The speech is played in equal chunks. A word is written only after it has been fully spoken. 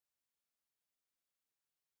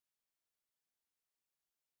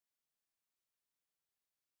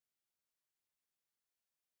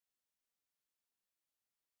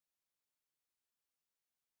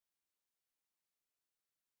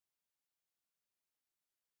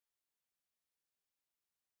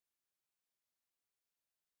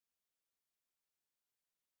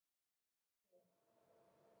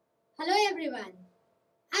Hello everyone.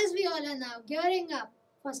 As we all are now gearing up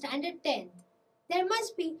for Standard 10th, there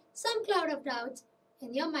must be some cloud of doubts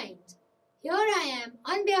in your mind. Here I am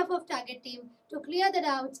on behalf of Target team to clear the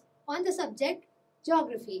doubts on the subject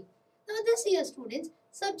Geography. Now this year students,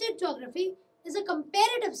 subject Geography is a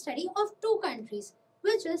comparative study of two countries,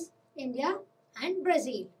 which is India and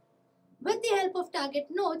Brazil. With the help of Target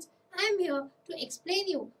notes, I am here to explain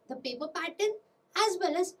you the paper pattern as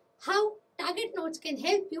well as how Target notes can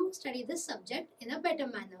help you study this subject in a better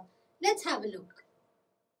manner. Let's have a look.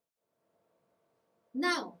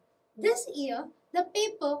 Now, this year, the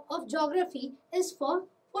paper of Geography is for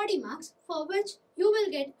 40 marks, for which you will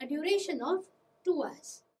get a duration of 2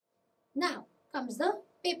 hours. Now comes the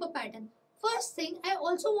paper pattern. First thing, I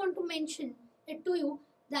also want to mention it to you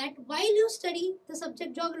that while you study the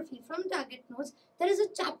subject Geography from Target notes, there is a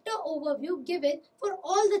chapter overview given for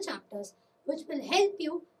all the chapters, which will help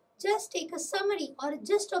you just take a summary or a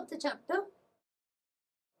gist of the chapter.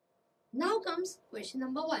 Now comes question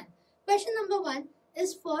number 1. Question number 1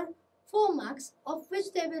 is for 4 marks, of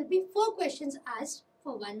which there will be 4 questions asked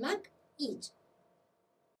for 1 mark each.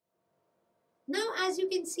 Now as you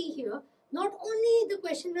can see here, not only the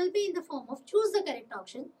question will be in the form of choose the correct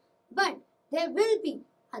option, but there will be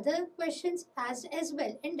other questions asked as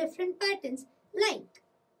well in different patterns like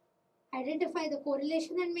identify the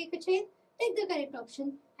correlation and make a chain, take the correct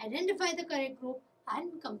option, identify the correct group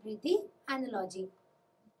and complete the analogy.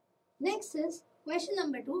 Next is question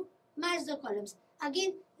number 2, match the columns.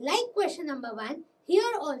 Again, like question number 1,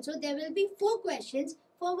 here also there will be 4 questions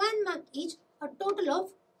for 1 mark each, a total of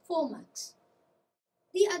 4 marks.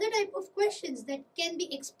 The other type of questions that can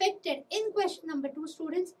be expected in question number 2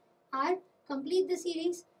 students are complete the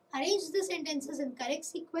series, arrange the sentences in correct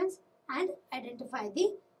sequence and identify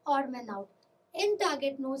the odd man out. In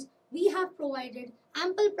Target notes, we have provided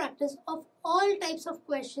ample practice of all types of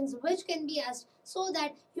questions which can be asked so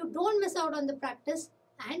that you don't miss out on the practice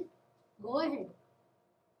and go ahead.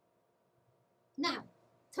 Now,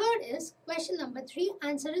 third is question number 3,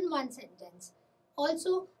 answer in 1 sentence.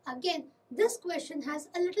 Also, again, this question has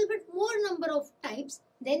a little bit more number of types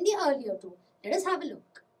than the earlier 2. Let us have a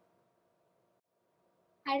look.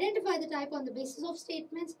 Identify the type on the basis of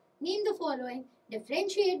statements, name the following,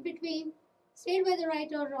 differentiate between, state whether right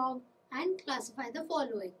or wrong, and classify the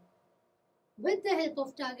following. With the help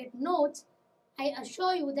of Target notes, I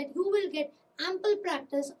assure you that you will get ample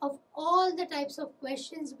practice of all the types of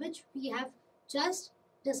questions which we have just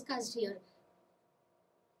discussed here.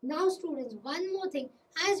 Now students, one more thing.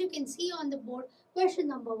 As you can see on the board, question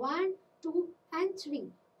number 1, 2 and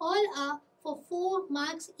 3 all are for 4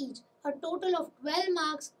 marks each. A total of 12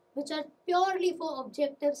 marks which are purely for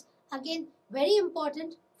objectives. Again, very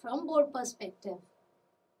important from board perspective.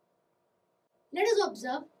 Let us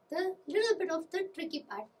observe the little bit of the tricky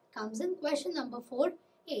part comes in question number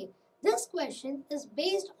 4a. This question is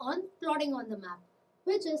based on plotting on the map,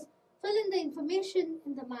 which is fill in the information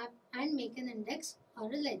in the map and make an index or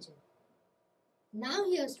a legend. Now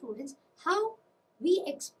here students, how we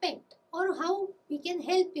expect or how we can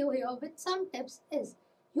help you here with some tips is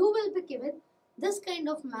you will be given this kind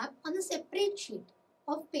of map on a separate sheet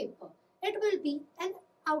of paper. It will be an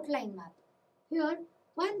outline map. Here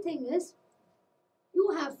one thing is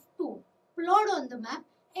you have to plot on the map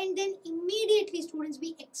and then immediately students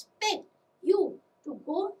we expect you to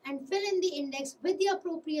go and fill in the index with the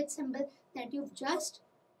appropriate symbol that you've just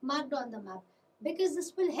marked on the map, because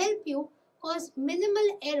this will help you cause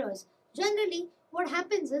minimal errors. Generally what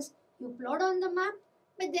happens is you plot on the map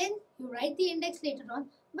but then you write the index later on,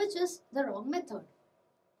 which is the wrong method.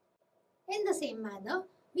 In the same manner,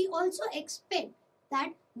 we also expect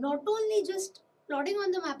that not only just plotting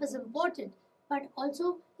on the map is important, but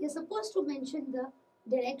also you're supposed to mention the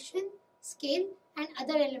direction, scale and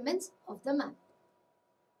other elements of the map.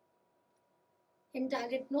 In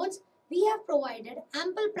Target notes, we have provided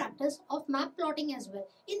ample practice of map plotting as well.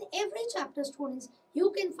 In every chapter students,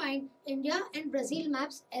 you can find India and Brazil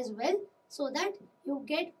maps as well so that you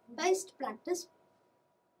get best practice.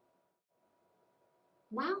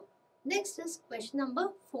 Now, next is question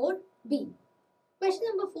number 4b. Question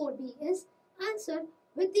number 4b is answer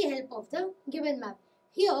with the help of the given map.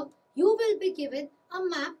 Here, you will be given a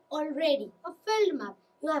map already, a filled map.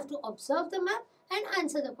 You have to observe the map and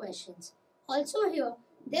answer the questions. Also here,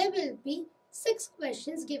 there will be 6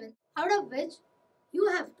 questions given, out of which you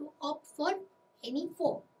have to opt for any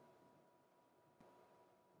 4.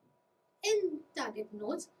 In Target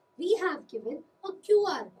notes, we have given a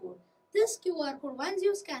QR code. This QR code, once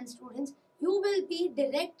you scan students, you will be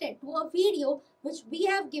directed to a video which we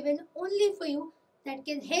have given only for you that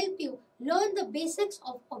can help you learn the basics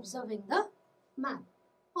of observing the map.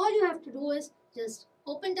 All you have to do is just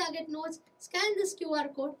open target notes, scan this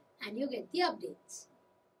QR code and you get the updates.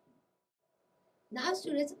 Now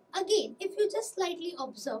students, again, if you just slightly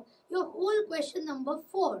observe, your whole question number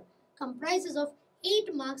 4 comprises of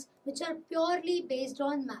 8 marks which are purely based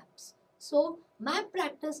on maps. So, map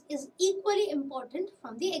practice is equally important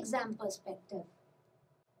from the exam perspective.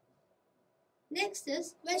 Next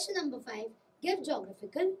is question number 5, give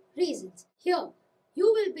geographical reasons. Here,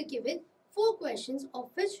 you will be given 4 questions of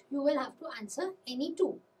which you will have to answer any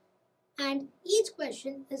 2. And each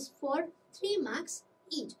question is for 3 marks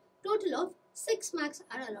each. Total of 6 marks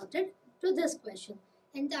are allotted to this question.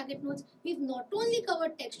 In target notes, we've not only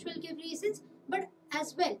covered textual give reasons, but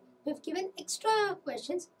as well, we've given extra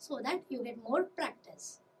questions so that you get more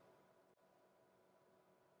practice.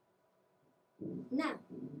 Now,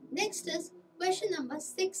 next is question number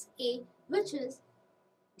 6A, which is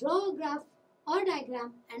draw a graph or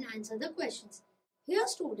diagram and answer the questions. Here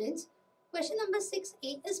students, question number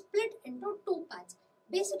 6A is split into 2 parts.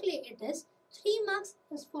 Basically, it is 3 marks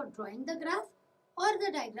is for drawing the graph or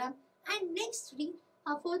the diagram and next 3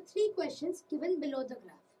 are for 3 questions given below the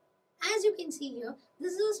graph. As you can see here,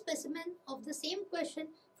 this is a specimen of the same question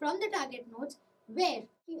from the target notes where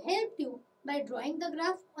he helped you by drawing the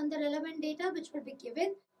graph on the relevant data which will be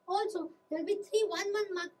given. Also, there will be 3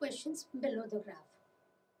 1-1 mark questions below the graph.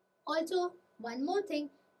 Also, one more thing,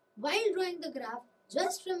 while drawing the graph,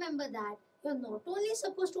 just remember that you're not only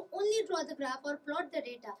supposed to only draw the graph or plot the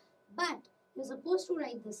data, but you're supposed to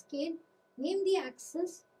write the scale, name the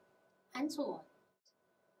axis, and so on.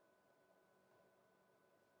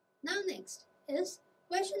 Now next is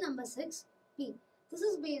question number 6B. This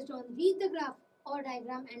is based on read the graph or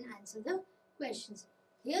diagram and answer the questions.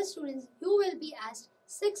 Here students, you will be asked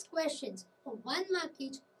 6 questions of 1 mark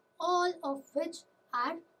each, all of which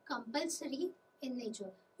are compulsory in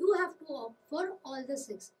nature. You have to opt for all the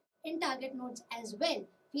 6. In target notes as well,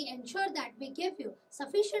 we ensure that we give you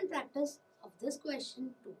sufficient practice of this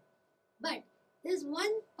question too. But there's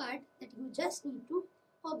one part that you just need to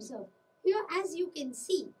observe. Here as you can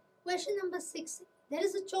see, question number 6, there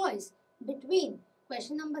is a choice between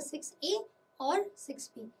question number 6A or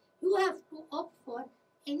 6B. You have to opt for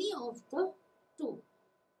any of the 2.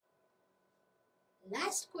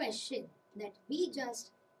 Last question that we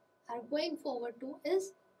just are going forward to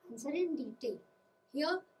is answer in detail.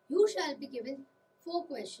 Here you shall be given 4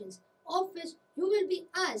 questions of which you will be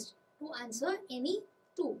asked to answer any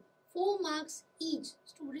 2. 4 marks each.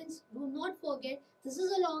 Students, do not forget this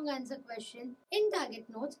is a long answer question. In target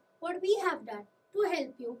notes, what we have done to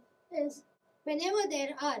help you is whenever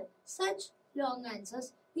there are such long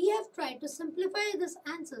answers, we have tried to simplify these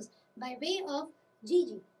answers by way of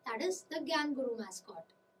GG, that is the Gyan Guru mascot.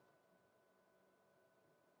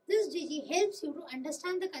 This GG helps you to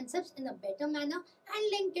understand the concepts in a better manner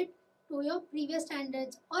and link it to your previous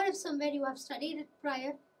standards or if somewhere you have studied it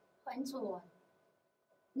prior and so on.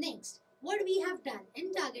 Next, what we have done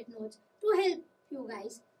in target notes to help you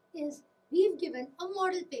guys is we've given a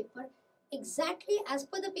model paper exactly as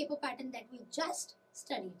per the paper pattern that we just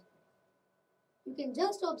studied. You can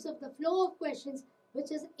just observe the flow of questions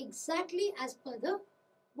which is exactly as per the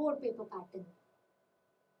board paper pattern.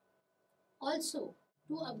 Also,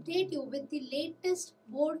 to update you with the latest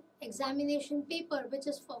board examination paper which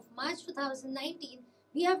is for March 2019,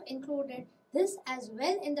 we have included this as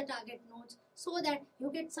well in the target notes so that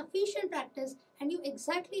you get sufficient practice and you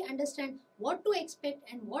exactly understand what to expect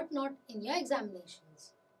and what not in your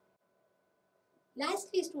examinations.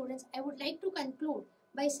 Lastly, students, I would like to conclude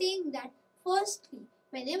by saying that firstly,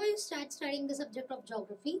 whenever you start studying the subject of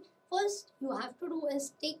geography, first you have to do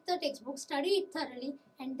is take the textbook, study it thoroughly,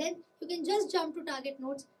 and then you can just jump to target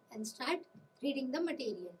notes and start reading the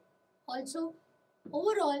material. Also,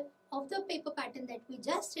 overall of the paper pattern that we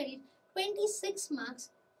just studied, 26 marks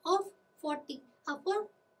of 40 are for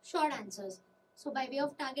short answers. So by way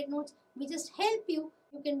of target notes, we just help you.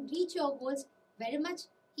 You can reach your goals very much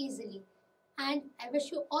easily. And I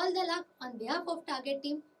wish you all the luck on behalf of target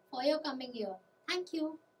team for your coming year. Thank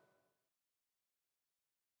you.